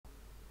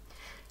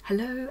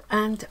Hello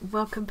and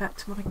welcome back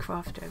to my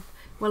craft room.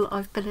 Well,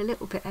 I've been a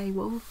little bit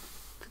AWOL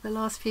for the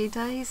last few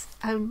days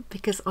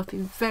because I've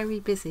been very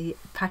busy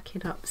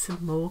packing up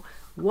some more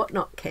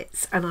Wotnot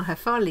kits, and I have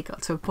finally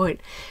got to a point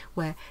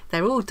where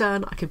they're all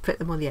done. I can put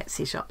them on the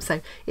Etsy shop.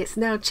 So it's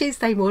now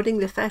Tuesday morning,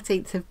 the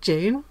 13th of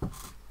June.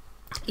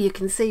 You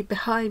can see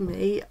behind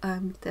me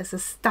there's a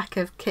stack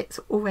of kits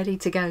all ready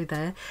to go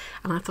there,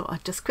 and I thought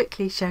I'd just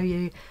quickly show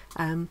you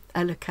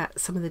a look at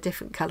some of the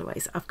different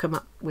colourways I've come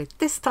up with.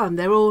 This time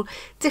they're all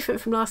different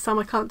from last time.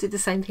 I can't do the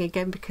same thing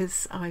again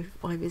because I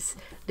was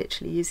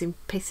literally using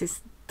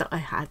pieces that I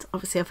had.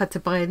 Obviously I've had to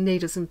buy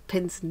needles and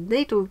pins and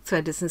needle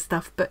threaders and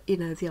stuff, but you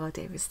know, the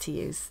idea is to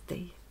use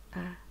the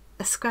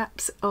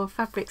scraps of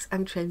fabrics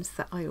and trims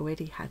that I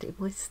already had in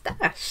my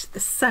stash.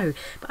 So,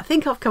 but I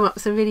think I've come up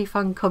with some really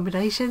fun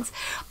combinations.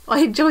 I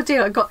enjoyed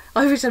it.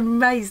 I was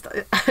amazed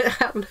at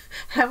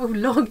how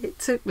long it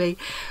took me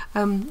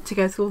to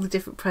go through all the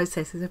different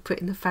processes of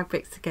putting the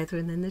fabrics together,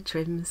 and then the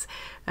trims,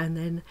 and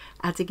then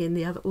adding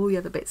in all the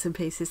other bits and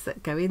pieces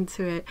that go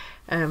into it,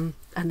 and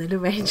then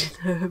arranging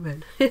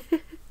them. And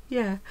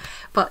yeah,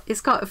 but it's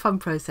quite a fun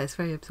process,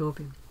 very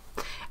absorbing.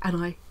 And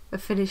I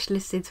finished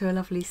listening to a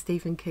lovely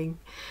Stephen King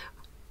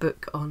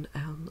book on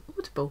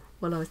Audible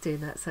while I was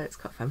doing that, so it's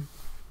quite fun.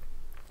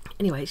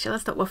 Anyway, shall I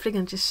stop waffling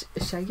and just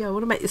show you? I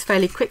want to make this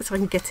fairly quick so I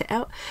can get it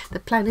out. The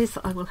plan is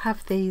that I will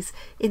have these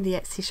in the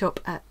Etsy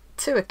shop at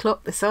 2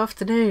 o'clock this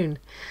afternoon,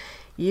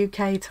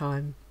 UK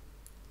time.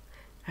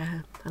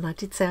 And I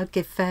did say I'd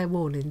give fair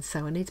warning,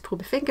 so I need to pull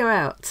my finger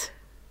out.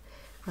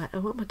 Right,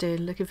 and what am I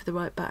doing? Looking for the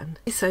right button.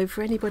 So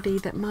for anybody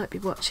that might be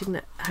watching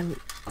that haven't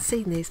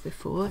seen these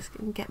before, I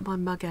can get my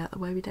mug out of the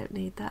way. We don't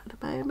need that at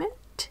the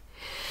moment.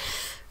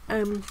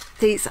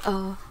 These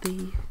are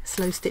the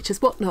slow stitchers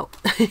Wotnot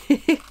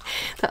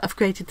that I've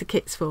created the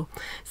kits for.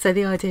 So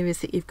the idea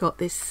is that you've got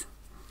this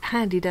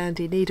handy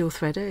dandy needle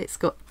threader. It's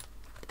got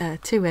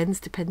two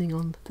ends depending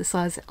on the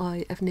size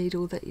eye of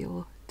needle that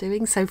you're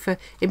doing. So for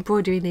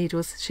embroidery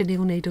needles,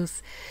 chenille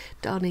needles,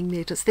 darning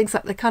needles, things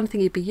like the kind of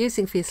thing you'd be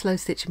using for your slow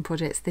stitching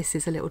projects, this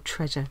is a little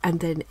treasure. And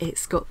then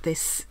it's got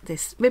this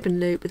ribbon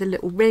loop with a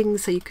little ring,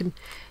 so you can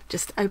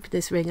just open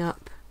this ring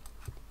up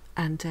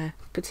and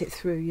put it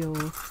through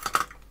your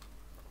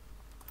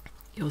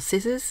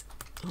scissors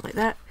like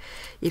that.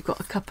 You've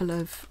got a couple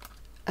of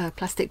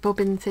plastic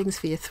bobbin things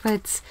for your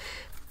threads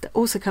that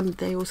also come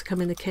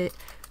in the kit,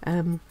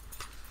 and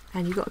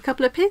you've got a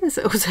couple of pins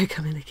that also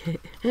come in the kit.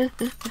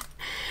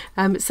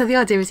 So the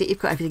idea is that you've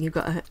got everything. You've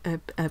got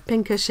a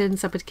pin cushion,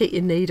 somewhere to keep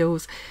your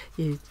needles,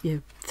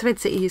 your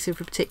threads that you're using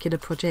for a particular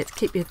project,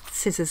 keep your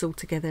scissors all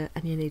together,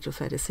 and your needle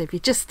threader. So if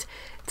you're just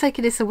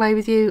taking this away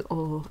with you,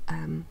 or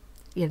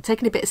you know,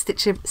 taking a bit of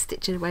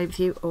stitching away with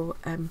you, or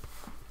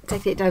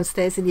taking it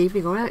downstairs in the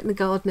evening or out in the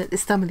garden at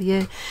this time of the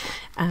year,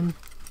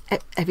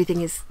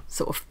 everything is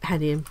sort of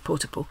handy and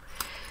portable.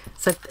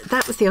 So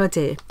that was the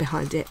idea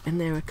behind it,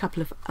 and there are a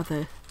couple of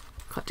other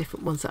quite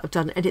different ones that I've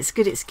done, and it's a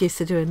good excuse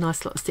to do a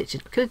nice lot of stitching.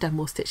 I could have done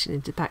more stitching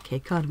into the back here,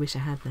 kind of wish I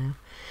had now.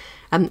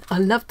 I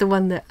loved the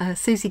one that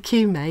Susie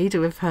Q made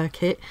with her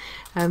kit.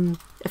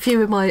 A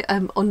few of my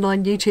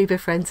online YouTuber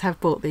friends have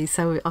bought these,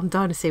 so I'm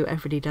dying to see what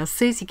everybody does.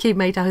 Susie Q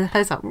made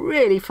hers up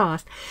really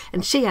fast,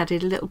 and she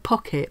added a little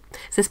pocket.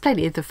 So there's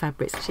plenty of the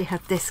fabrics. She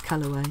had this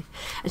colourway,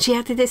 and she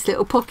added this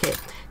little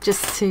pocket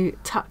just to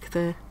tuck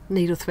the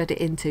needle thread it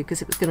into,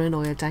 because it was going to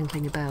annoy her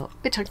dangling about,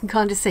 which I can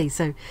kind of see.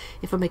 So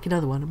if I make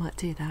another one, I might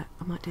do that.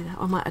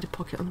 I might add a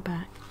pocket on the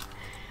back.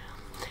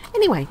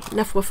 Anyway,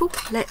 enough waffle,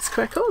 let's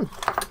crack on.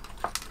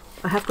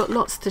 I have got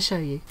lots to show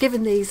you.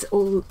 Given these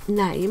all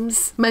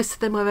names, most of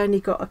them I've only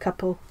got a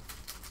couple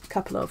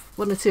of.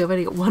 One or two I've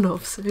only got one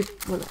of, so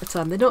one at a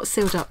time. They're not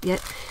sealed up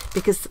yet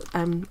because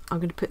I'm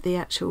going to put the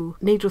actual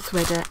needle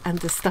threader and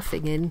the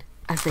stuffing in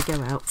as they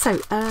go out. So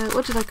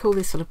what did I call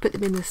this one? I put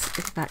them in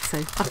the back. So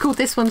I called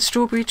this one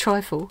Strawberry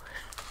Trifle.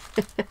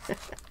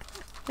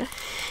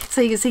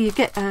 So you can see you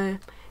get a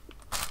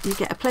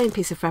plain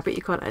piece of fabric.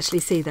 You can't actually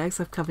see there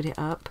because I've covered it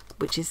up,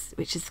 which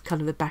is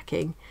kind of the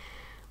backing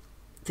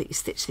that you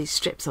stitch these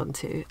strips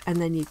onto, and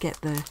then you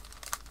get the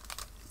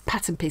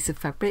pattern piece of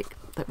fabric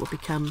that will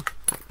become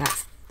like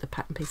that's the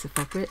pattern piece of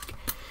fabric.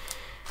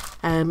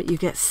 You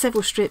get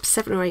several strips,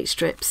 7 or 8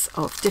 strips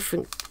of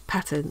different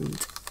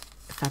patterned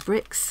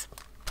fabrics,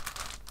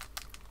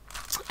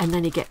 and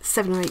then you get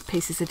 7 or 8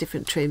 pieces of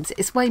different trims.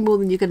 It's way more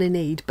than you're going to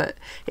need, but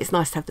it's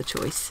nice to have the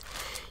choice.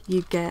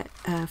 You get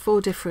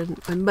 4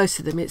 different, and most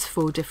of them it's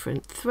 4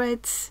 different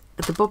threads.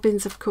 The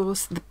bobbins, of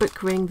course, the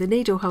book ring, the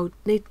needle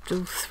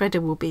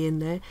threader will be in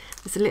there.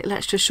 There's a little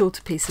extra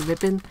shorter piece of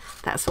ribbon.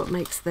 That's what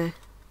makes the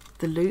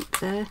loop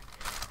there.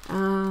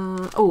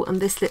 Oh, and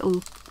this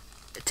little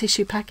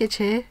tissue package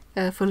here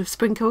full of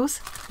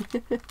sprinkles.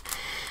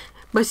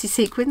 mostly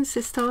sequins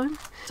this time.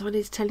 Do I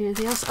need to tell you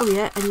anything else? Oh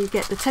yeah, and you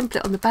get the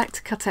template on the back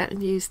to cut out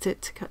and use to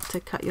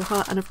cut your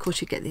heart, and of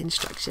course you get the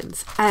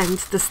instructions and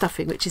the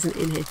stuffing, which isn't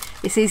in here.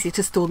 It's easier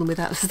to store them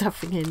without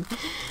stuffing in.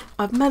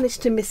 I've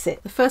managed to miss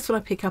it. The first one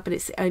I pick up, and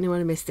it's the only one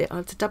I missed it. I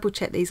have to double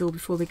check these all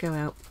before we go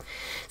out.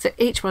 So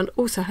each one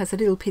also has a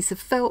little piece of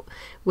felt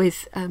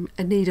with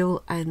a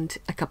needle and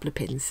a couple of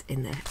pins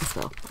in there as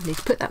well. I need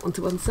to put that one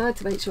to one side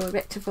to make sure I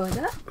rectify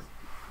that.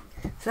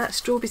 So that's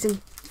strawberries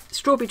and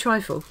strawberry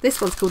trifle. This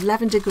one's called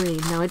lavender green.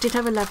 Now I did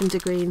have a lavender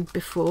green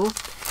before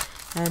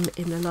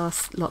in the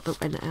last lot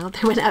that went out.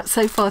 They went out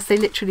so fast, they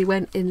literally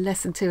went in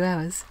less than 2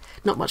 hours.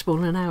 Not much more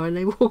than an hour, and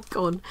they were all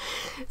gone.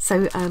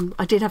 So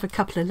I did have a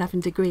couple of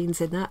lavender greens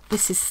in that.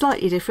 This is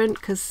slightly different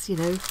because, you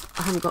know,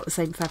 I haven't got the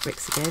same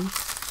fabrics again.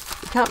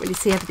 You can't really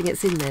see everything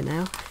that's in there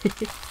now.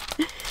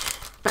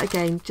 But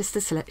again, just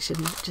a selection,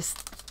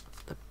 just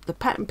the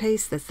pattern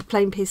piece, there's the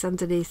plain piece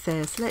underneath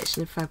there,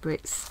 selection of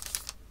fabrics,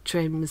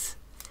 trims,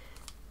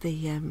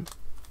 the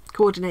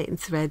coordinating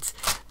threads.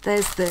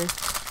 There's the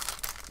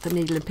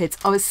needle and pins.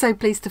 I was so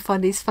pleased to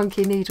find these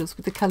funky needles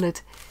with the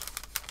coloured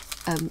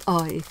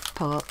eye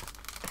part.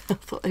 I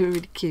thought they were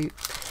really cute.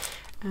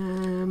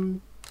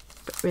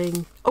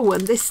 Ring. Oh,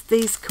 and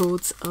these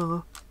cords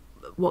are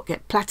what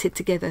get plaited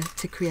together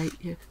to create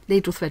your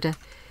needle threader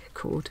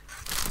cord.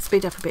 I'll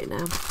speed up a bit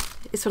now.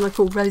 This one I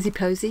call Rosy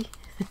Posy.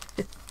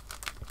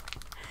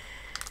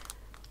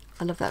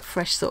 I love that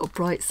fresh sort of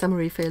bright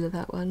summery feel of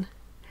that one.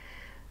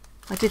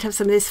 I did have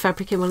some of this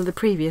fabric in one of the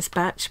previous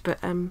batch, but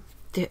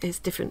there's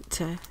different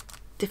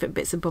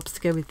bits and bobs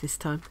to go with this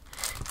time.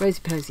 Rosy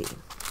Posy.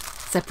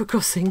 Zebra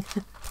crossing.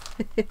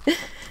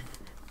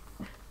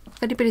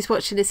 If anybody's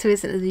watching this who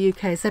isn't in the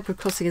UK, zebra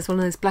crossing is one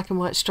of those black and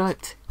white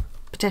striped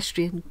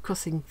pedestrian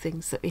crossing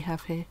things that we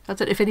have here. I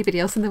don't know if anybody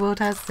else in the world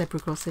has zebra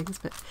crossings,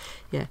 but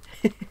yeah.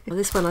 Well,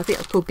 this one I think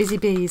I've called Busy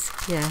Bees.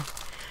 Yeah.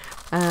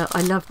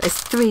 I love, there's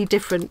 3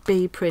 different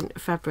bee print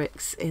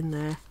fabrics in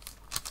there.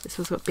 This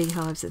one's got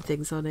beehives and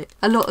things on it.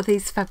 A lot of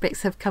these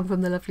fabrics have come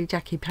from the lovely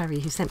Jackie Parry,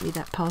 who sent me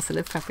that parcel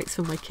of fabrics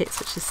for my kits,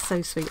 which is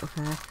so sweet of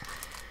her.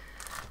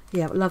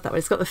 Yeah, I love that one.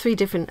 It's got the 3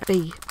 different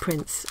bee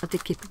prints. I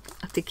did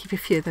keep a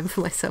few of them for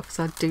myself,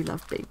 so I do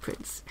love bee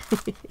prints.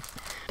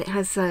 It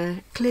has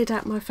cleared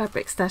out my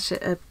fabric stash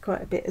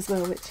quite a bit as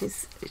well, which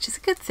is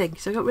a good thing.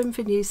 So I've got room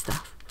for new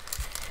stuff.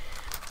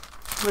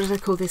 What did I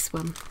call this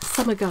one?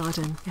 Summer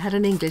Garden. I had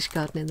an English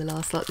garden in the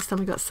last lot. This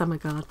time I got Summer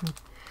Garden.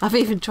 I've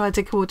even tried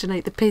to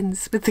coordinate the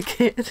pins with the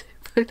kit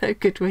for no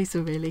good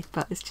reason really,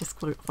 but it's just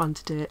quite fun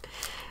to do it.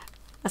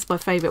 That's my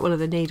favourite one of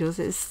the needles.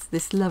 It's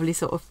this lovely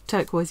sort of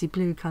turquoisey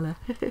blue colour.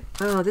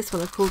 Oh, this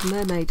one I called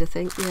Mermaid, I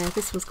think. Yeah,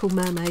 this one's called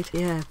Mermaid.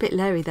 Yeah, a bit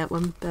leery that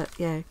one, but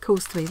yeah,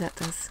 calls to me, that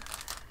does.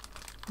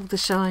 All the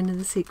shine and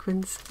the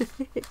sequins.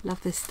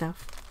 Love this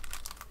stuff.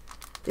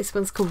 This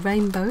one's called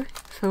Rainbow,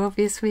 for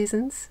obvious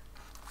reasons.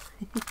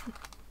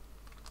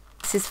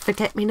 This is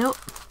Forget Me Not.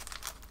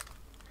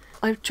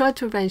 I've tried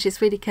to arrange this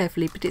really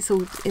carefully, but it's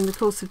all, in the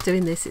course of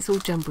doing this, it's all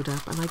jumbled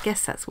up, and I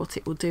guess that's what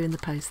it will do in the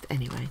post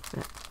anyway,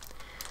 but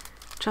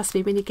trust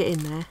me when you get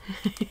in there.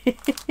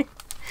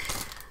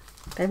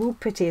 They're all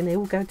pretty and they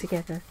all go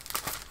together.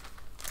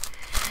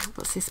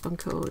 What's this one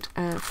called?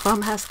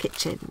 Farmhouse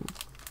Kitchen.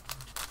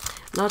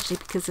 Largely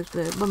because of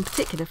the one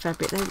particular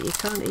fabric there that you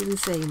can't even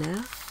see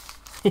now.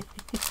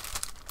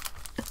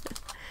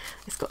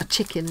 It's got a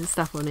chicken and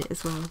stuff on it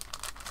as well.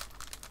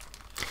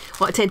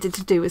 What I tended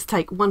to do was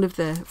take one of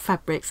the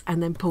fabrics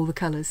and then pull the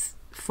colours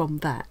from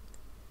that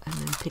and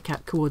then pick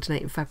out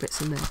coordinating fabrics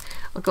from there.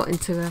 I got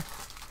into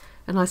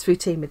a nice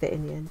routine with it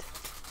in the end.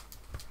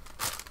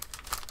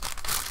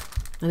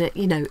 And it,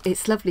 you know,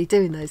 it's lovely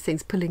doing those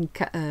things, pulling,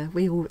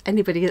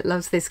 anybody that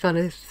loves this kind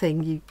of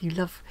thing, you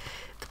love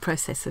the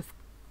process of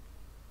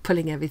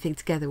pulling everything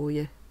together, all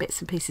your bits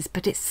and pieces,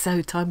 but it's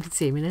so time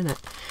consuming, isn't it?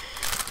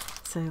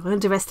 So I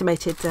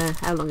underestimated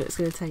how long it was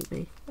going to take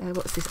me.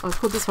 What's this? I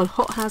called this one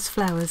Hot House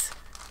Flowers.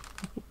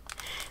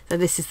 So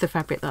this is the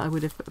fabric that I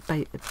would have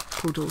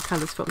pulled all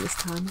colours from this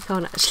time. You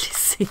can't actually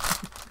see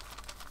them.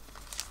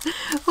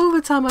 All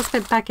the time I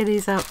spent packing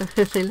these out,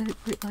 they look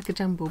like a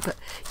jumble, but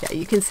yeah,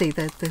 you can see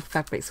the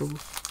fabrics all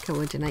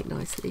coordinate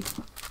nicely.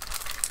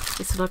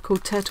 This one I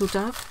called Turtle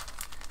Dove,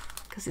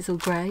 because it's all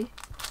grey.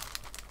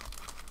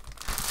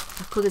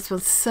 I call this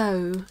one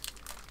so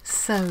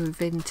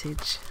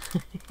vintage.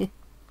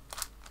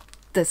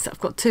 I've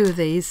got 2 of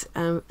these.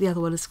 The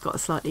other one has got a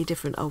slightly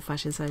different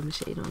old-fashioned sewing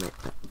machine on it,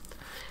 but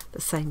the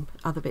same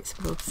other bits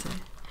and bobs. So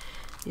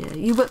yeah,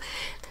 you will,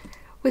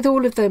 with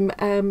all of them,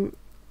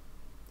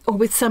 or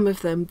with some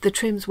of them, the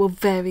trims will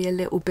vary a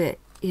little bit.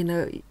 You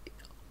know,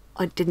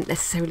 I didn't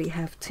necessarily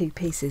have 2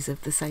 pieces of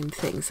the same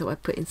thing, so I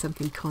put in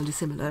something kind of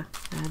similar.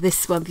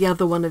 This one, the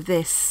other one of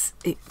this,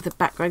 the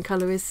background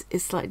colour is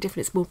slightly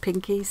different. It's more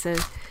pinky, so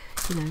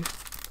you know.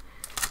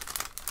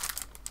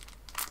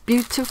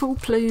 Beautiful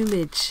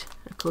Plumage,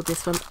 I call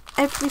this one.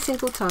 Every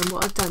single time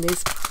what I've done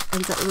is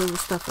end up with all the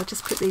stuff. I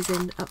just put these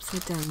in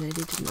upside down really,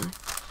 didn't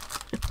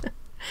I?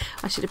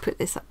 I should have put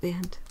this up the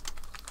end.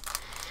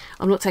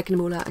 I'm not taking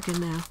them all out again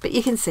now, but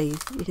you can see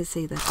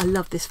that. I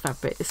love this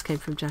fabric. This came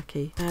from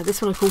Jackie.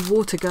 This one I call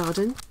Water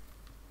Garden.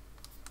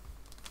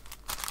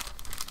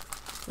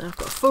 Now I've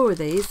got 4 of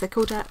these. They're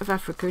called Out of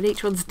Africa, and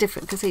each one's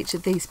different because each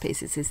of these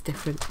pieces is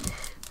different.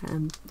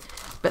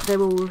 But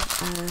they're all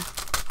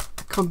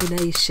a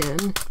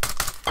combination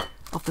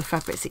of the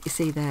fabrics that you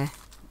see there.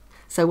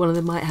 So one of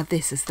them might have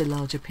this as the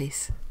larger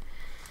piece.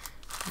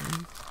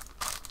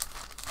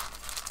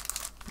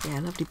 Yeah,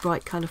 lovely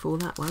bright colourful,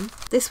 that one.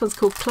 This one's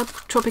called Club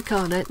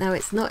Tropicana. Now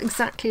it's not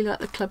exactly like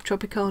the Club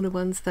Tropicana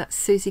ones that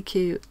Susie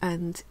Q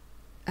and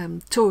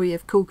Tori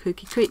of Cool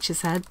Kooky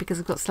Creatures had, because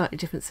I've got slightly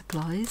different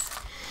supplies.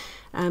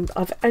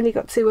 I've only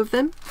got 2 of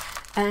them,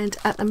 and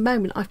at the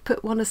moment I've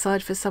put one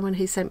aside for someone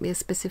who sent me a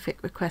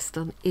specific request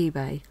on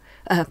eBay,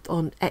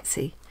 on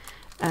Etsy.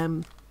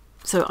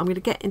 So I'm going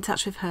to get in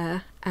touch with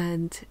her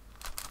and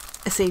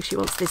see if she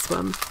wants this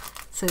one.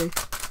 So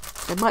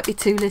there might be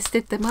 2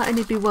 listed, there might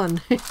only be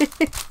 1. I'm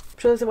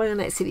sure there's a way on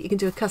Etsy that you can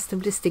do a custom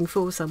listing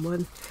for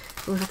someone.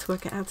 We'll have to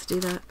work out how to do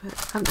that, but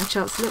I haven't had a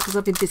chance to look because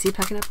I've been busy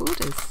packing up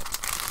orders.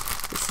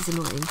 This is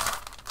annoying.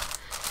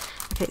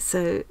 Okay,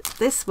 so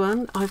this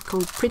one I've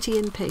called Pretty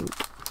in Pink,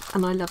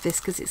 and I love this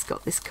because it's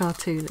got this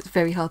cartoon. It's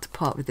very hard to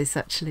part with this,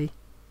 actually.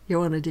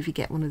 You're honoured if you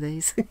get one of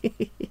these.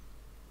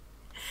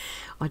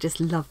 I just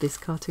love this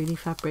cartoony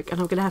fabric, and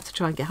I'm going to have to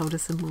try and get hold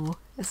of some more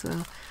as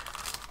well.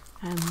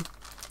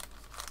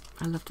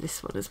 I love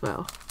this one as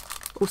well.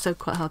 Also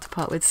quite hard to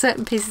part with.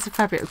 Certain pieces of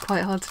fabric are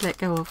quite hard to let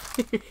go of.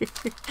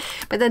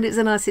 But then it's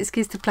a nice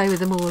excuse to play with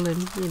them all,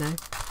 and you know,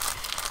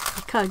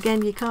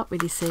 you can't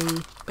really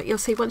see, but you'll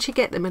see once you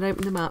get them and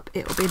open them up,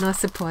 it'll be a nice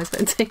surprise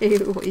when tell you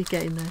what you're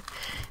getting there.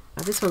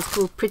 This one's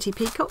called Pretty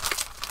Peacock,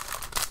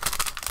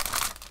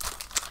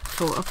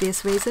 for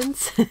obvious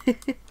reasons.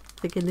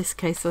 I think in this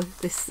case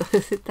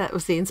that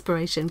was the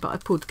inspiration, but I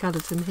pulled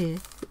colours from here.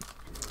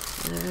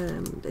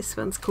 This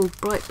one's called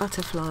Bright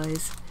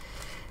Butterflies.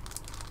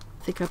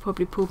 I think I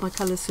probably pulled my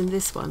colours from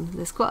this one.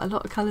 There's quite a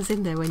lot of colours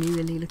in there when you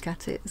really look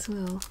at it as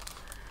well.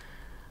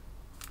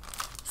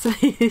 So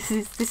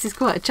this is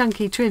quite a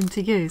chunky trim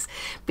to use,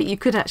 but you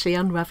could actually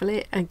unravel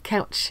it and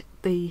couch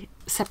the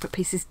separate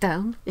pieces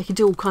down. You can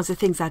do all kinds of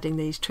things adding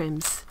these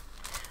trims.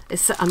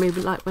 I mean,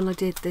 like when I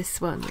did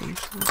this one,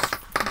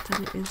 I've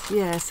done it with,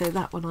 yeah, so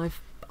that one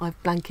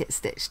I've blanket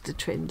stitched the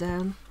trim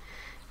down.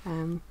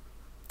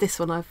 This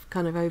one I've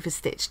kind of over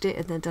stitched it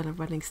and then done a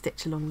running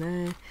stitch along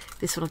there.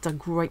 This one I've done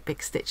great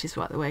big stitches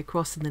right the way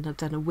across, and then I've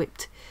done a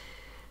whipped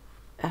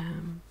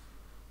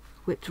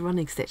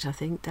running stitch, I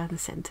think, down the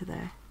centre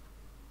there.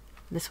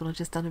 This one I've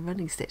just done a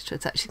running stitch to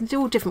attach. You can do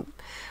all different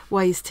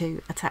ways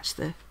to attach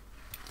the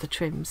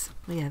trims.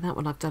 Well, yeah, that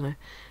one I've done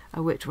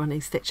a whipped running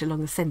stitch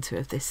along the centre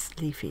of this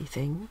leafy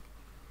thing,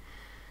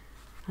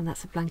 and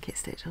that's a blanket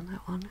stitch on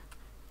that one.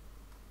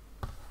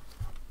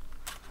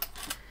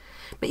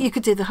 But you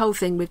could do the whole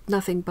thing with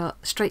nothing but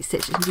straight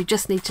stitches, and you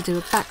just need to do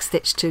a back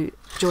stitch to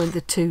join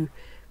the 2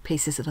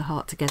 pieces of the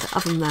heart together.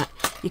 Other than that,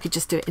 you could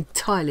just do it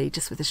entirely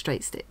just with a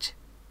straight stitch,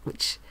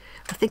 which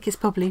I think is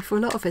probably, for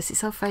a lot of us,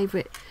 it's our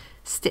favourite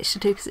stitch to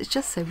do because it's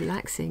just so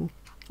relaxing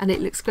and it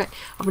looks great.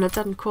 I mean, I've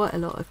done quite a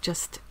lot of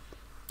just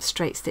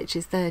straight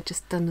stitches there,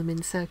 just done them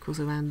in circles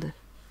around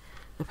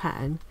the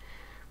pattern,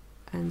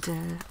 and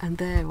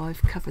there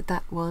I've covered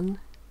that one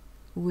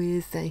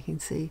with, there you can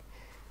see,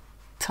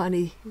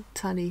 tiny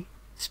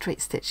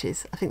straight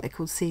stitches. I think they're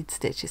called seed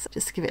stitches,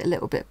 just to give it a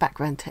little bit of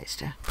background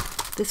texture.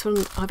 This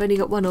one I've only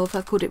got one of.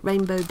 I've called it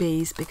Rainbow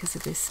Bees because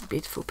of this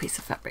beautiful piece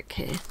of fabric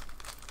here.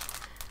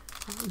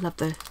 I love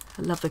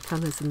the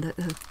colours and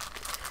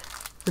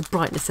the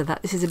brightness of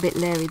that. This is a bit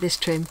leery, this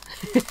trim.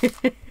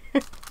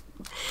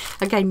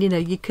 Again, you know,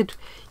 you could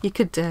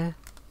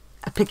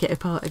pick it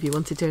apart if you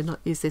wanted to and not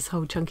use this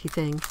whole chunky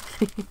thing.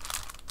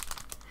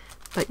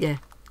 But yeah,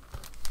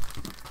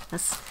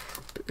 that's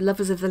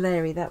lovers of the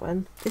leery, that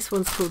one. This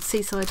one's called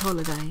Seaside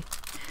Holiday.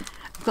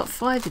 I've got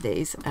 5 of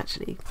these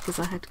actually because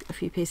I had a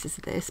few pieces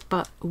of this,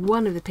 but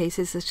one of the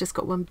pieces has just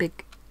got one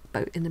big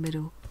boat in the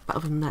middle, but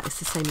other than that it's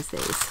the same as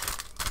these.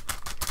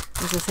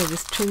 As I say, the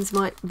trims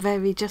might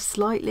vary just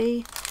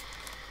slightly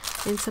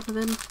in some of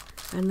them.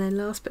 And then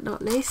last but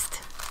not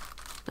least,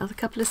 another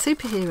couple of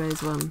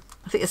superheroes one.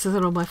 I think this is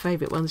one of my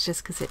favourite ones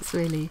just because it's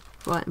really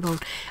bright and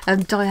bold.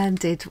 Diane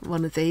did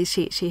one of these.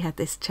 She had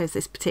this, chose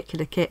this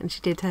particular kit, and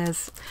she did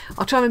hers.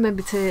 I'll try and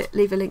remember to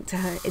leave a link to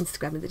her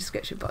Instagram in the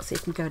description box so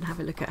you can go and have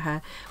a look at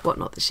her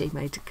Wotnot that she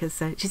made,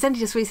 because she's only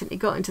just recently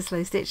got into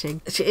slow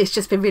stitching. It's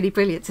just been really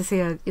brilliant to see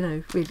her,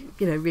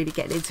 really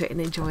getting into it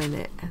and enjoying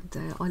it.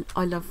 And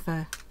I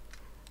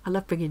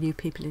love bringing new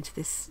people into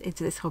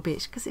this hobby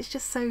because it's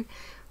just so.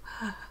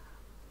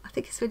 I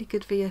think it's really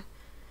good for your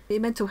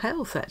mental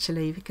health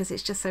actually, because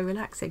it's just so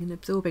relaxing and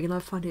absorbing, and I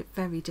find it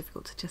very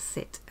difficult to just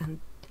sit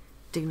and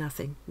do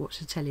nothing, watch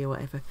the telly or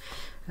whatever.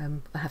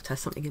 I have to have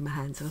something in my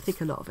hands, and I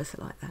think a lot of us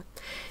are like that.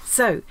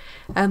 So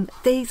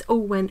these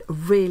all went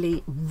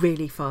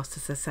really fast,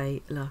 as I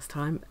say last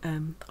time.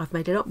 I've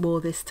made a lot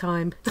more this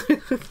time.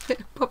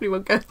 Probably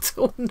won't go at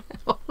all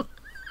now.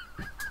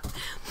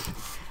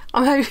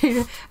 I'm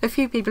hoping a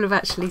few people have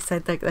actually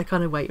said they're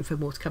kind of waiting for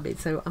more to come in,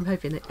 so I'm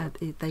hoping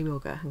that they will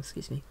go.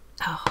 Excuse me.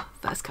 Oh,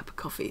 first cup of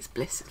coffee is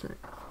bliss, isn't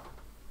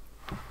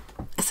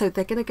it? So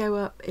they're going to go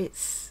up.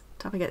 It's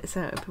time I get this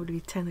out. It'll probably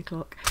be 10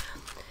 o'clock.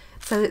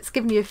 So it's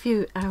given you a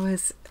few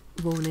hours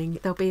warning.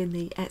 They'll be in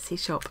the Etsy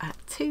shop at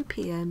 2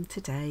 p.m.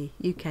 today,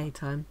 UK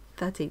time,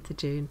 13th of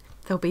June.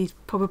 There'll be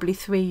probably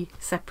 3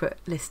 separate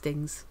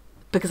listings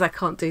because I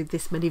can't do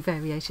this many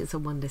variations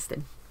on one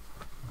listing.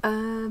 Do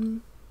I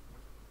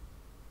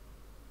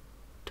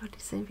need to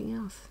say anything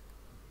else?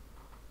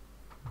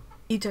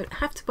 You don't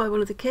have to buy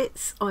one of the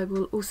kits. I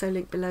will also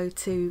link below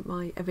to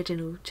my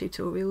original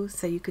tutorial,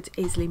 so you could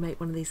easily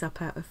make one of these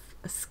up out of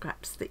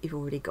scraps that you've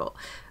already got.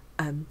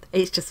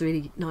 It's just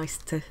really nice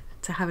to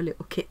have a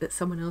little kit that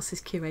someone else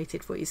has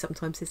curated for you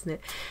sometimes, isn't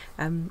it?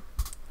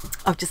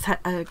 I've just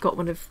got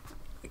one of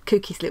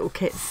Cookie's little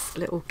kits,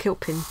 little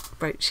quilt pin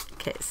brooch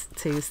kits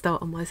to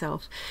start on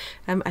myself.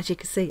 As you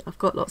can see, I've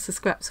got lots of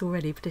scraps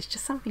already, but there's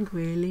just something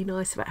really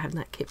nice about having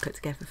that kit put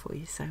together for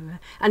you. So,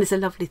 and it's a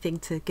lovely thing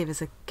to give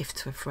as a gift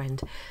to a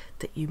friend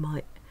that you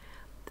might,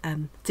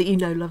 that you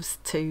know loves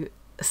to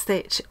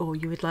stitch, or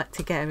you would like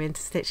to get her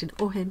into stitching,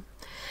 or him.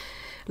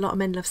 A lot of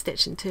men love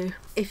stitching too.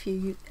 If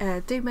you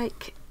do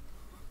make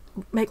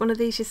one of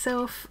these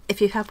yourself, if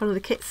you have one of the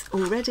kits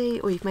already,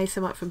 or you've made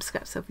some up from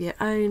scraps of your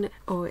own,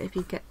 or if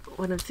you get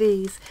one of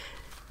these,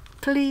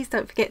 please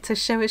don't forget to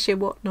show us your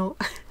whatnot.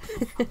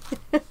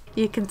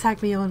 You can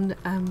tag me on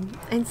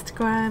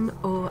Instagram,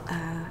 or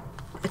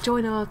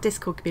join our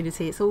Discord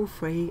community. It's all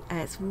free.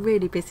 It's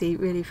really busy,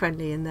 really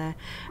friendly in there.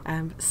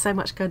 So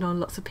much going on,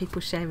 lots of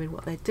people sharing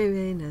what they're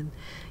doing, and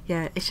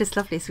yeah, it's just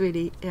lovely. It's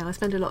really, yeah, I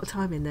spend a lot of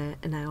time in there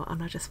now,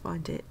 and I just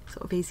find it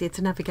sort of easier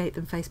to navigate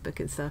than Facebook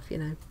and stuff, you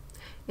know.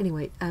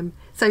 Anyway,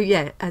 so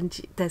yeah,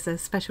 and there's a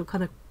special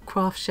kind of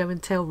craft show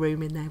and tell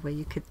room in there where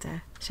you could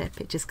share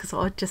pictures, because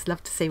I'd just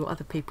love to see what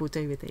other people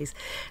do with these,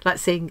 like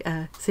seeing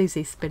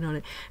Susie's spin on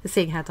it and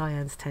seeing how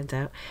Diane's turned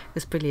out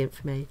was brilliant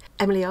for me.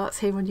 Emily Arts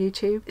here on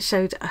YouTube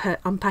showed her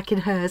unpacking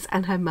hers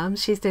and her mum.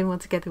 She's doing one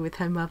together with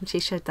her mum. She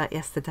showed that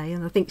yesterday,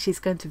 and I think she's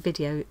going to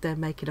video the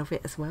making of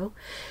it as well.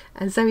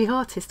 And Zoe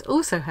Artist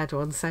also had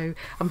one, so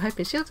I'm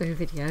hoping she'll do a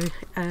video.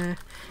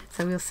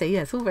 So we'll see.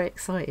 Yeah, it's all very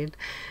exciting.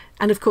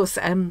 And of course,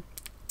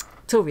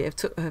 Tori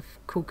of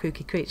Cool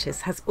Kooky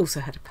Creatures has also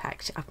had a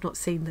pack. I've not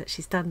seen that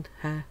she's done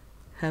her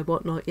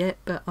whatnot yet,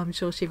 but I'm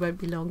sure she won't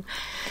be long.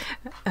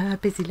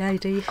 Busy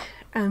lady.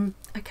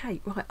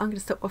 Okay, right, I'm going to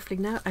stop waffling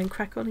now and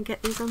crack on and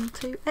get these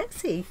onto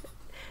Etsy.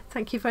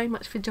 Thank you very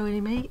much for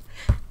joining me.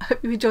 I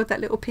hope you enjoyed that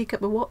little peek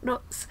at my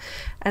whatnots,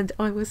 and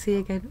I will see you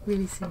again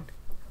really soon.